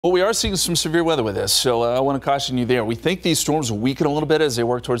Well, we are seeing some severe weather with this, so I want to caution you there. We think these storms will weaken a little bit as they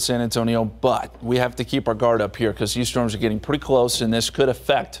work towards San Antonio, but we have to keep our guard up here because these storms are getting pretty close, and this could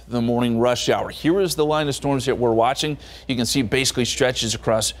affect the morning rush hour. Here is the line of storms that we're watching. You can see basically stretches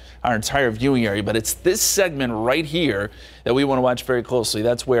across our entire viewing area, but it's this segment right here that we want to watch very closely.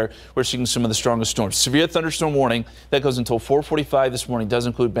 That's where we're seeing some of the strongest storms. Severe thunderstorm warning that goes until 4:45 this morning. Does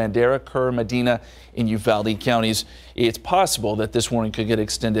include Bandera, Kerr, Medina, and Uvalde counties. It's possible that this warning could get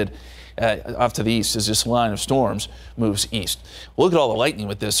extended off to the east as this line of storms moves east. Look at all the lightning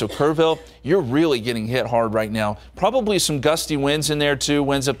with this. So Kerrville, you're really getting hit hard right now. Probably some gusty winds in there too.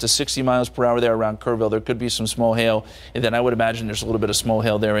 Winds up to 60 miles per hour there around Kerrville. There could be some small hail, and then I would imagine there's a little bit of small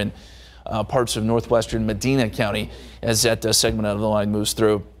hail there in parts of northwestern Medina County as that segment of the line moves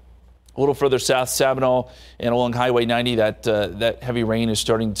through. A little further south, Sabinal and along Highway 90, that heavy rain is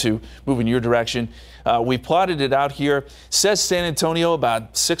starting to move in your direction. We plotted it out here. Says San Antonio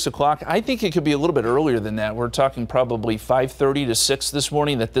about 6 o'clock. I think it could be a little bit earlier than that. We're talking probably 5:30 to 6 this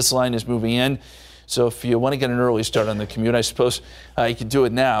morning that this line is moving in. So if you want to get an early start on the commute, I suppose you could do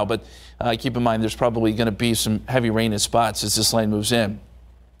it now. But keep in mind there's probably going to be some heavy rain in spots as this line moves in.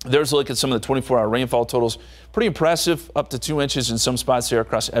 There's a look at some of the 24-hour rainfall totals. Pretty impressive, up to 2 inches in some spots there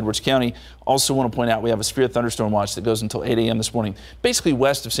across Edwards County. Also want to point out we have a severe thunderstorm watch that goes until 8 a.m. this morning, basically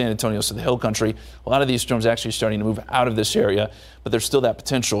west of San Antonio, so the hill country. A lot of these storms actually starting to move out of this area, but there's still that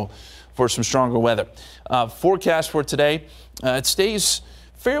potential for some stronger weather. Forecast for today, it stays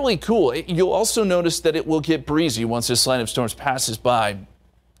fairly cool. You'll also notice that it will get breezy once this line of storms passes by.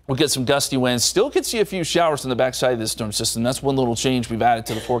 We'll get some gusty winds. Still could see a few showers on the backside of this storm system. That's one little change we've added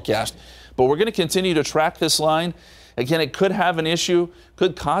to the forecast. But we're going to continue to track this line. Again, it could have an issue,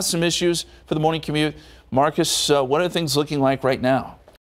 could cause some issues for the morning commute. Marcus, what are things looking like right now?